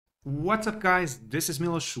What's up guys, this is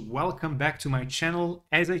Milos. Welcome back to my channel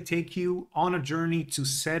as I take you on a journey to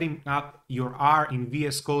setting up your R in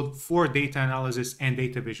VS Code for data analysis and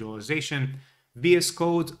data visualization. VS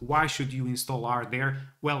Code, why should you install R there?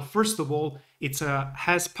 Well, first of all, it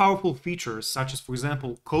has powerful features such as, for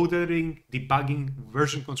example, code editing, debugging,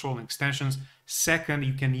 version control and extensions. Second,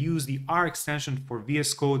 you can use the R extension for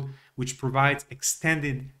VS Code, which provides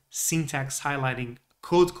extended syntax highlighting,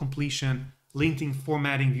 code completion, linting,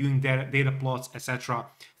 formatting, viewing data plots, etc.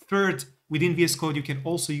 Third, within VS Code, you can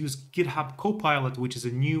also use GitHub Copilot, which is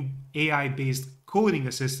a new AI-based coding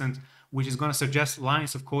assistant, which is going to suggest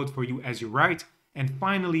lines of code for you as you write. And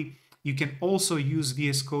finally, you can also use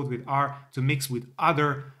VS Code with R to mix with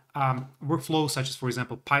other workflows, such as, for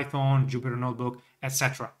example, Python, Jupyter Notebook,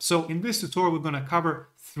 etc. So in this tutorial, we're going to cover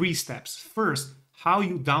 3 steps. First, how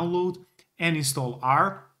you download and install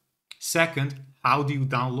R. Second, how do you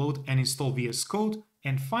download and install VS Code?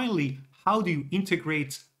 And finally, how do you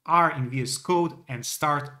integrate R in VS Code and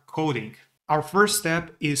start coding? Our first step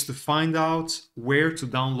is to find out where to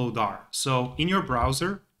download R. So in your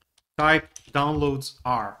browser, type downloads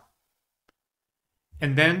R.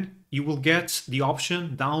 And then you will get the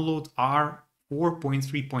option download R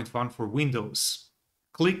 4.3.1 for Windows.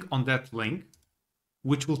 Click on that link,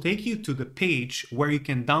 which will take you to the page where you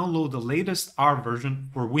can download the latest R version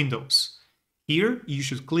for Windows. Here, you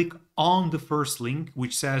should click on the first link,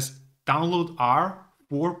 which says download R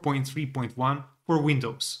 4.3.1 for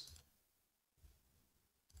Windows.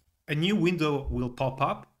 A new window will pop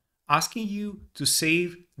up asking you to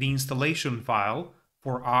save the installation file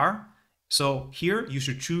for R. So here you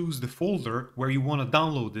should choose the folder where you want to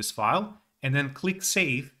download this file and then click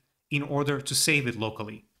save in order to save it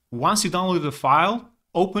locally. Once you download the file,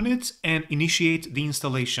 open it and initiate the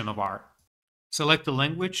installation of R. Select the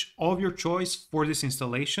language of your choice for this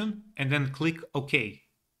installation and then click OK.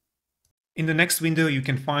 In the next window, you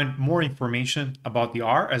can find more information about the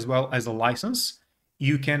R as well as the license.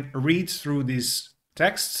 You can read through this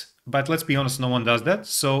text, but let's be honest, no one does that.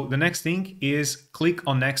 So the next thing is click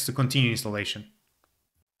on Next to continue installation.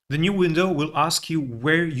 The new window will ask you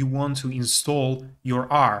where you want to install your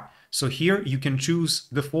R. So here you can choose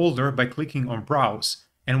the folder by clicking on Browse.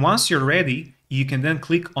 And once you're ready, you can then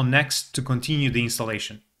click on Next to continue the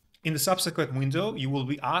installation. In the subsequent window, you will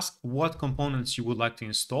be asked what components you would like to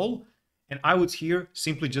install. And I would here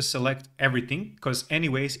simply just select everything, because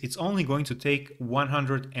anyways, it's only going to take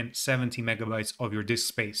 170 megabytes of your disk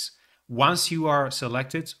space. Once you are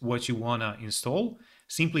selected what you want to install,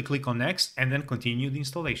 simply click on Next and then continue the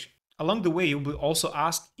installation. Along the way, you'll be also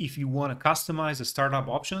asked if you want to customize the startup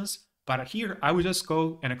options, but here I would just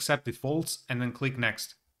go and accept defaults and then click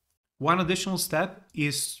Next. One additional step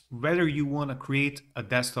is whether you want to create a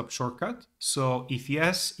desktop shortcut. So if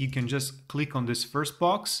yes, you can just click on this first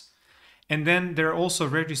box. And then there are also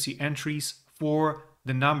registry entries for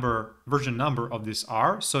the version number of this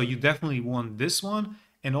R. So you definitely want this one.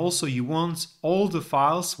 And also you want all the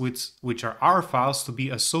files which are R files to be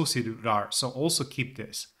associated with R. So also keep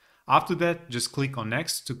this. After that, just click on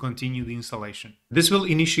Next to continue the installation. This will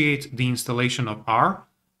initiate the installation of R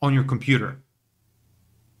on your computer.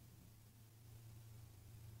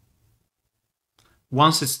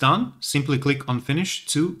 Once it's done, simply click on Finish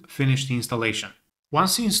to finish the installation.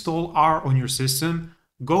 Once you install R on your system,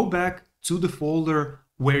 go back to the folder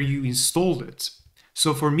where you installed it.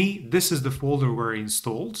 So for me, this is the folder where I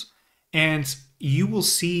installed, and you will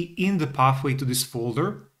see in the pathway to this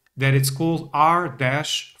folder that it's called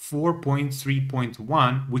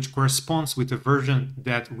R-4.3.1, which corresponds with the version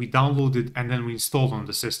that we downloaded and then we installed on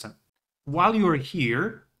the system. While you are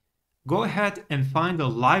here, go ahead and find the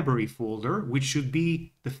library folder, which should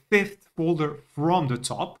be the 5th folder from the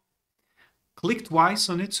top. Click twice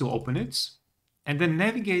on it to open it, and then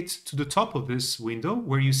navigate to the top of this window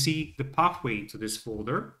where you see the pathway to this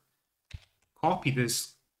folder. Copy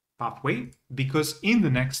this pathway, because in the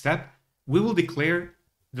next step, we will declare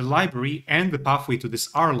the library and the pathway to this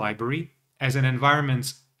R library as an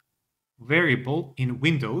environment variable in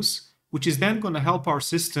Windows, which is then going to help our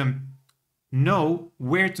system know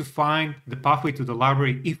where to find the pathway to the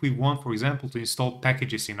library if we want, for example, to install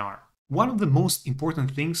packages in R. One of the most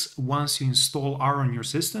important things once you install R on your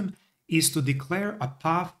system is to declare a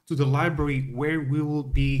path to the library where we will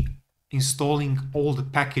be installing all the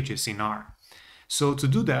packages in R. So to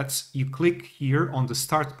do that, you click here on the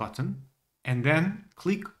Start button and then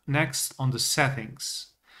click next on the Settings.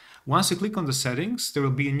 Once you click on the Settings, there will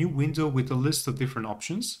be a new window with a list of different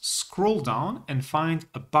options. Scroll down and find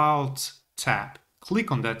About tab.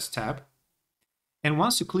 Click on that tab. And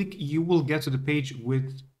once you click, you will get to the page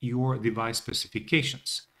with your device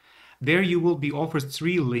specifications. There you will be offered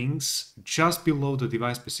 3 links just below the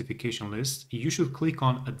device specification list. You should click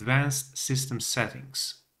on Advanced System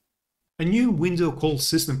Settings. A new window called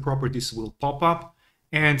System Properties will pop up,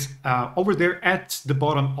 and over there at the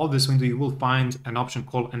bottom of this window you will find an option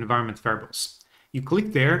called Environment Variables. You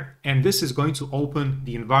click there, and this is going to open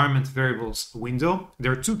the Environment Variables window.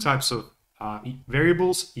 There are 2 types of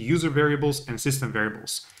variables: user variables and system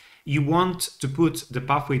variables. You want to put the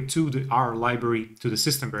pathway to the R library to the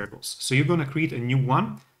system variables. So you're going to create a new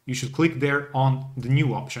one. You should click there on the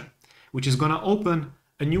new option, which is going to open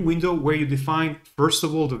a new window where you define, first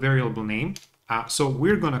of all, the variable name. So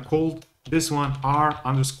we're going to call this one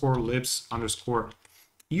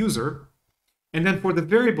r_libs_user. And then for the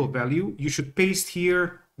variable value, you should paste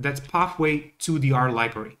here that pathway to the R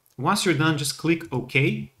library. Once you're done, just click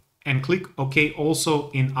OK, and click OK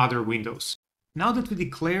also in other windows. Now that we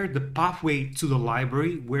declared the pathway to the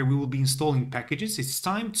library where we will be installing packages, it's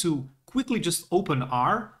time to quickly just open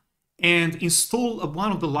R and install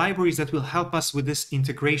one of the libraries that will help us with this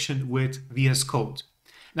integration with VS Code.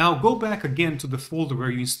 Now go back again to the folder where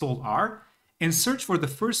you installed R and search for the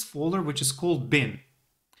first folder, which is called bin.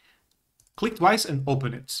 Click twice and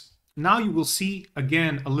open it. Now you will see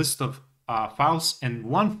again a list of files and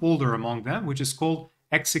one folder among them, which is called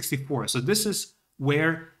x64. So this is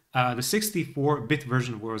where the 64-bit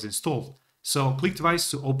version was installed. So click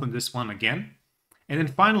twice to open this one again. And then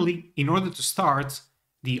finally, in order to start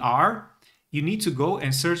the R, you need to go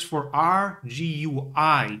and search for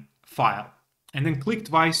RGUI file. And then click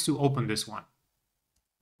twice to open this one.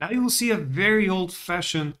 Now you will see a very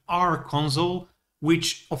old-fashioned R console,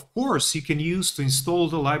 which of course you can use to install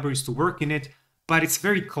the libraries to work in it, but it's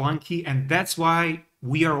very clunky, and that's why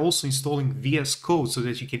we are also installing VS Code so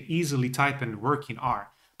that you can easily type and work in R.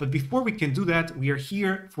 But before we can do that, we are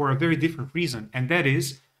here for a very different reason, and that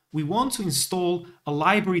is we want to install a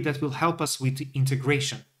library that will help us with the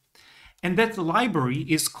integration. And that library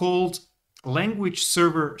is called Language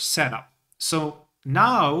Server Setup. So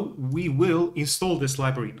now we will install this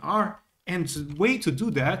library in R, and the way to do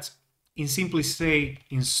that is simply say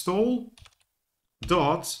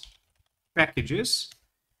install.packages,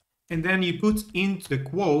 and then you put into the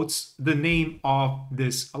quotes the name of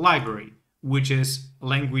this library, which is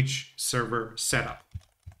Language Server Setup.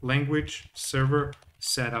 Language Server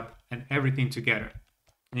Setup, and everything together.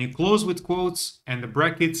 And you close with quotes and the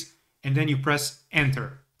brackets, and then you press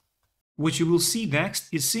Enter. What you will see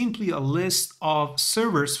next is simply a list of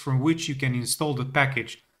servers from which you can install the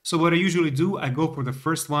package. So what I usually do, I go for the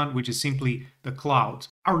first one, which is simply the cloud.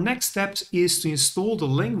 Our next step is to install the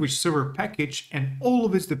language server package and all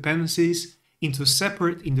of its dependencies into a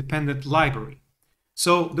separate independent library.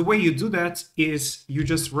 So the way you do that is you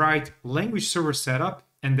just write language server setup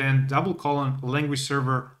and then language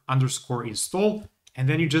server underscore install, and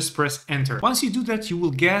then you just press enter. Once you do that, you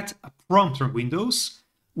will get a prompt from Windows,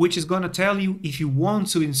 which is going to tell you if you want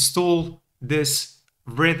to install this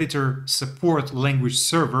Redditor support language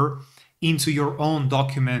server into your own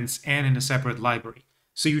documents and in a separate library.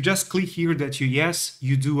 So you just click here that yes,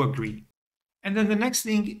 you do agree. And then the next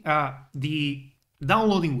thing, the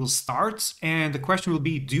downloading will start, and the question will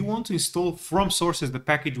be, do you want to install from sources the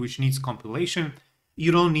package which needs compilation?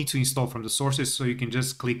 You don't need to install from the sources, so you can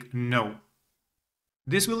just click no.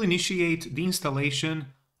 This will initiate the installation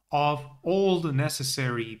of all the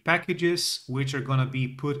necessary packages which are going to be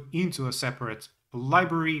put into a separate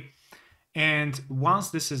library. And once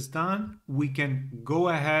this is done, we can go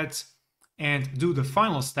ahead and do the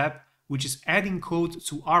final step, which is adding code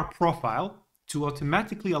to our profile to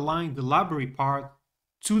automatically align the library part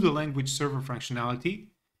to the language server functionality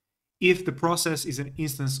if the process is an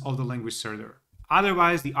instance of the language server.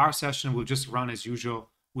 Otherwise, the R session will just run as usual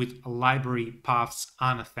with library paths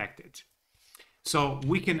unaffected. So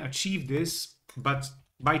we can achieve this, but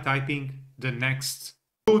by typing the next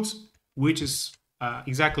code, which is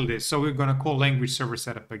exactly this. So we're going to call language server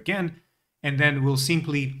setup again, and then we'll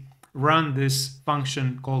simply run this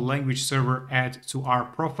function called language server add to our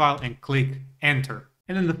profile and click enter.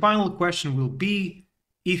 And then the final question will be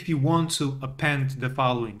if you want to append the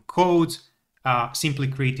following code, simply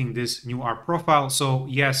creating this new R profile. So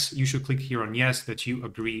yes, you should click here on yes that you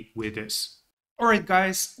agree with this. All right,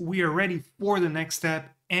 guys, we are ready for the next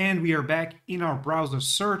step, and we are back in our browser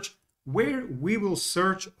search where we will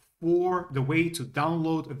search for the way to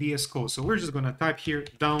download VS Code. So we're just going to type here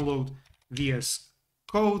download VS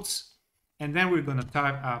Codes, and then we're going to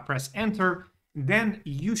type press enter. Then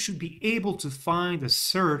you should be able to find a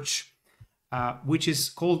search which is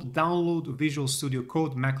called download Visual Studio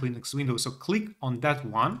Code Mac Linux Windows. So click on that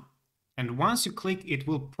one, and once you click, it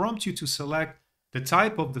will prompt you to select the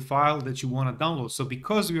type of the file that you want to download. So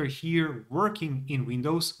because we are here working in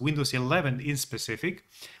Windows 11 in specific,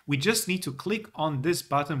 we just need to click on this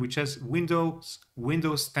button which says Windows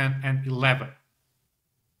 10 and 11.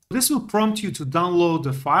 This will prompt you to download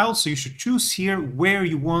the file, so you should choose here where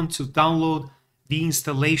you want to download the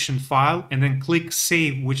installation file and then click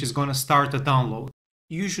Save, which is going to start the download.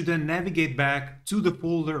 You should then navigate back to the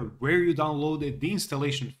folder where you downloaded the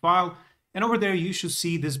installation file, and over there you should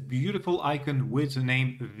see this beautiful icon with the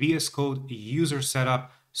name VS Code User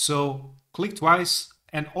Setup. So click twice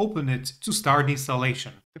and open it to start the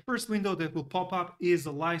installation. The first window that will pop up is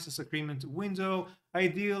the license agreement window.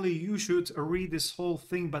 Ideally, you should read this whole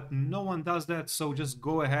thing, but no one does that. So just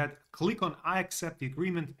go ahead, click on I accept the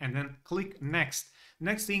agreement and then click next.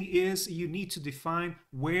 Next thing is you need to define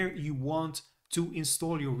where you want to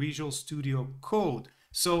install your Visual Studio Code.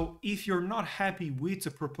 So if you're not happy with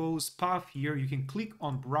the proposed path here, you can click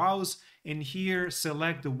on Browse and here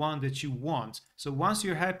select the one that you want. So once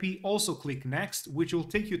you're happy, also click Next, which will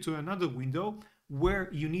take you to another window where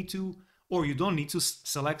you need to, or you don't need to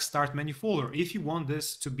select Start Menu folder. If you want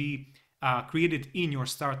this to be created in your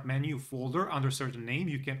Start Menu folder under a certain name,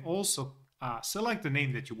 you can also select the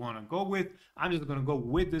name that you want to go with. I'm just going to go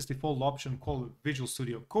with this default option called Visual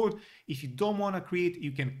Studio Code. If you don't want to create,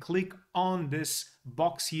 you can click on this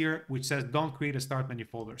box here which says don't create a Start Menu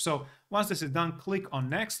folder. So once this is done, click on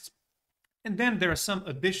Next. And then there are some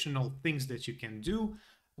additional things that you can do.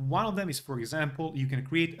 One of them is, for example, you can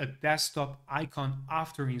create a desktop icon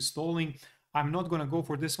after installing. I'm not going to go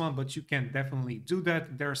for this one, but you can definitely do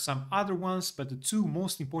that. There are some other ones, but the two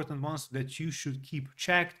most important ones that you should keep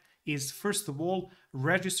checked is, first of all,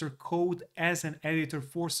 register code as an editor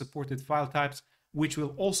for supported file types, which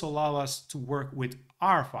will also allow us to work with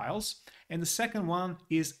R files. And the second one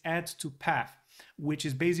is add to path, which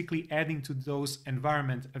is basically adding to those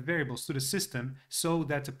environment variables to the system so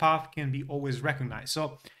that the path can be always recognized.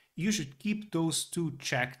 So you should keep those two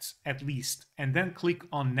checked at least, and then click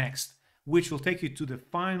on Next, which will take you to the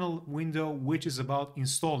final window, which is about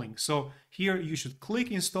installing. So here you should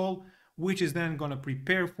click Install, which is then going to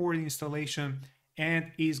prepare for the installation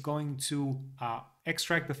and is going to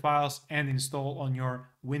extract the files and install on your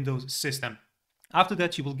Windows system. After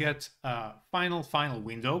that, you will get a final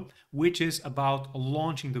window, which is about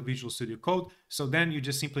launching the Visual Studio Code. So then you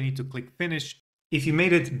just simply need to click Finish. If you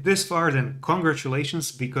made it this far, then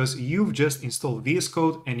congratulations, because you've just installed VS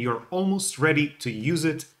Code and you're almost ready to use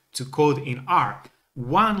it to code in R.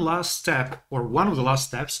 One last step, or one of the last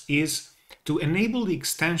steps, is to enable the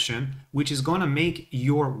extension, which is going to make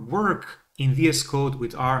your work in VS Code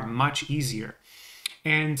with R much easier.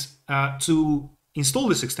 And to install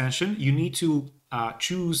this extension, you need to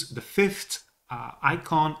choose the fifth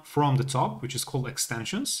icon from the top, which is called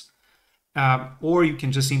Extensions. Or you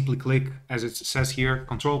can just simply click, as it says here,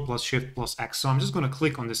 Control plus Shift plus X. So I'm just going to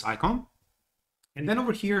click on this icon. And then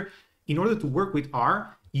over here, in order to work with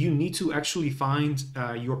R, you need to actually find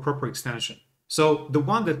your proper extension. So the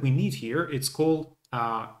one that we need here, it's called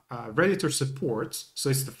Redditor Support. So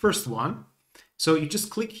it's the first one. So you just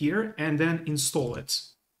click here and then install it.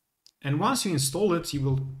 And once you install it, you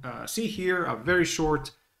will see here a very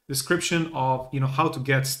short description of how to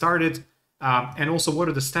get started and also what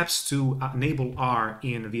are the steps to enable R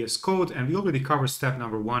in VS Code. And we already covered step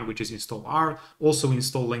number 1, which is install R, also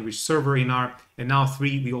install language server in R, and now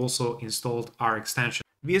 3, we also installed R extension.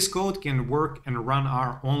 VS Code can work and run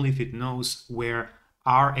R only if it knows where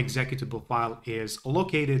our executable file is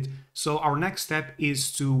located. So our next step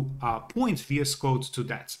is to point VS Code to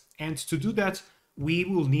that. And to do that, we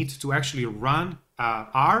will need to actually run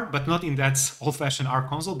R, but not in that old-fashioned R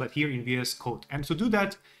console, but here in VS Code. And to do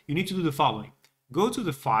that, you need to do the following. Go to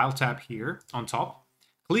the File tab here on top,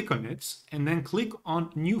 click on it, and then click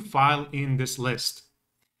on New File in this list.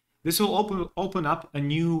 This will open up a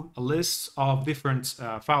new list of different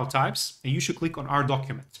file types, and you should click on R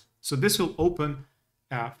document. So this will open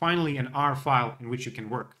finally an R file in which you can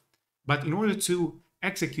work. But in order to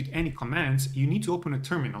execute any commands, you need to open a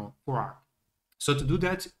terminal for R. So to do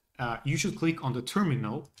that, you should click on the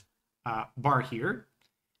terminal bar here,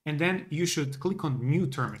 and then you should click on New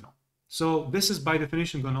Terminal. So this is by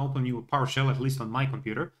definition going to open you a PowerShell, at least on my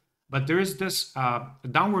computer. But there is this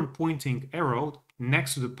downward pointing arrow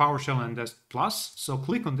next to the PowerShell and this plus. So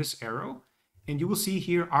click on this arrow, and you will see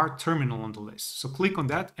here R terminal on the list. So click on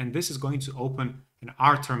that, and this is going to open an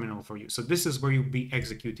R terminal for you. So this is where you'll be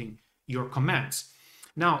executing your commands.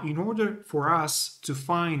 Now, in order for us to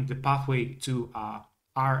find the pathway to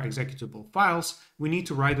our executable files, we need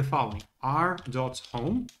to write the following: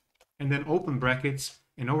 r.home, and then open brackets,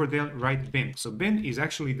 and over there write bin. So bin is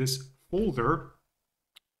actually this folder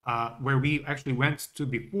where we actually went to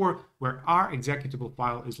before, where our executable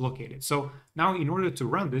file is located. So now in order to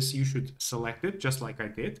run this, you should select it just like I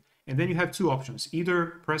did. And then you have two options,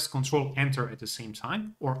 either press Control Enter at the same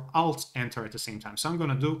time or Alt Enter at the same time. So I'm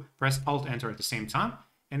going to do press Alt Enter at the same time.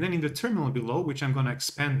 And then in the terminal below, which I'm going to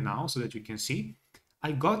expand now so that you can see,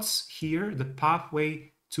 I got here the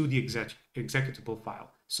pathway to the executable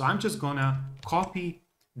file. So I'm just going to copy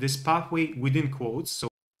this pathway within quotes. So,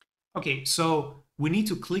 okay, so we need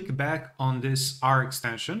to click back on this R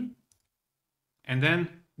extension and then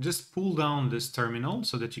just pull down this terminal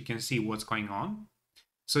so that you can see what's going on.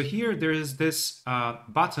 So here there is this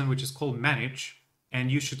button which is called Manage, and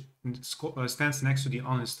you should stands next to the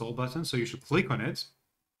uninstall button, so you should click on it.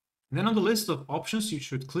 And then on the list of options, you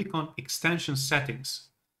should click on Extension Settings.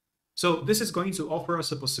 So this is going to offer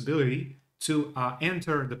us a possibility to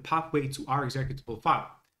enter the pathway to our executable file.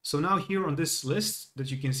 So now here on this list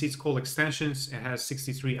that you can see, it's called Extensions. It has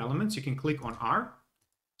 63 elements. You can click on R.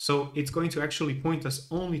 So it's going to actually point us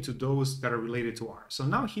only to those that are related to R. So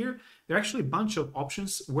now here, there are actually a bunch of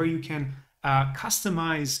options where you can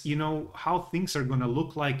customize, you know, how things are going to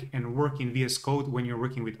look like and work in VS Code when you're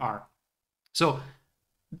working with R. So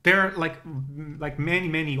there are like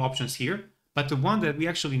many options here, but the one that we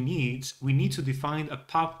actually need, we need to define a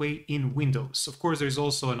pathway in Windows. Of course, there's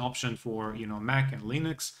also an option for, you know, Mac and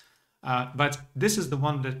Linux. But this is the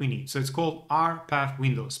one that we need. So it's called R path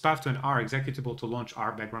Windows, path to an R executable to launch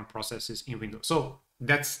R background processes in Windows. So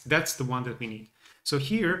that's the one that we need. So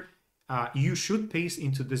here you should paste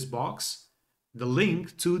into this box the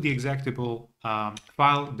link to the executable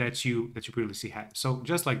file that you previously had. So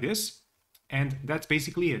just like this, and that's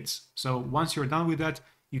basically it. So once you're done with that,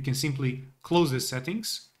 you can simply close the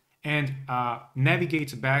settings and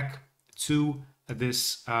navigate back to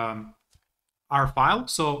this our file.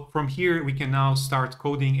 So from here, we can now start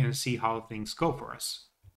coding and see how things go for us.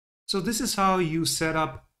 So this is how you set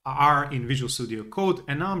up R in Visual Studio Code.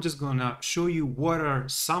 And now I'm just gonna show you what are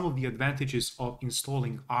some of the advantages of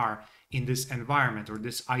installing R in this environment or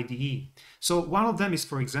this IDE. So one of them is,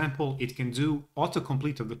 for example, it can do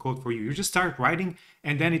autocomplete of the code for you. You just start writing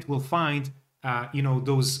and then it will find you know,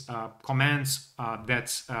 those commands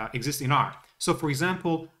that exist in R. So for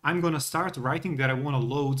example, I'm going to start writing that I want to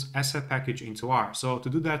load SF package into R. So to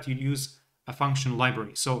do that, you use a function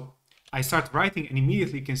library. So I start writing and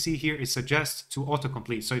immediately you can see here it suggests to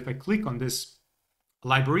autocomplete. So if I click on this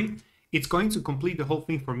library, it's going to complete the whole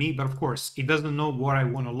thing for me. But of course, it doesn't know what I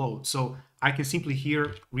want to load. So I can simply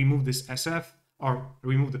here remove this SF or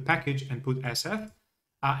remove the package and put SF.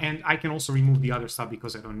 And I can also remove the other stuff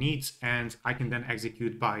because I don't need, and I can then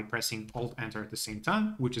execute by pressing Alt Enter at the same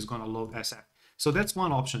time, which is going to load SF. So that's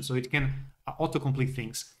one option. So it can autocomplete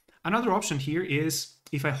things. Another option here is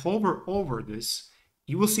if I hover over this,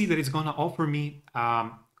 you will see that it's going to offer me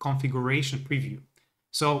configuration preview.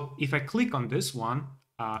 So if I click on this one,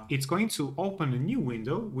 it's going to open a new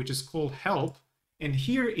window, which is called Help. And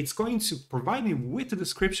here it's going to provide me with the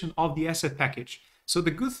description of the SF package. So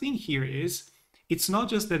the good thing here is it's not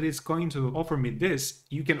just that it's going to offer me this,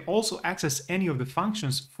 you can also access any of the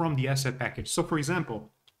functions from the SF package. So for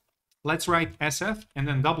example, let's write SF and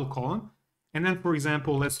then double colon. And then for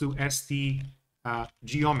example, let's do ST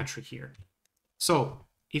geometry here. So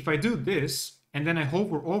if I do this and then I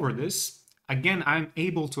hover over this, again, I'm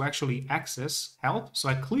able to actually access help. So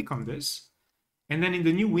I click on this and then in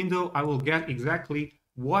the new window, I will get exactly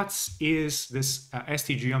what is this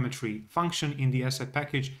ST geometry function in the SF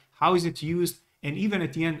package, how is it used, and even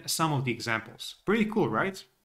at the end, some of the examples. Pretty cool, right?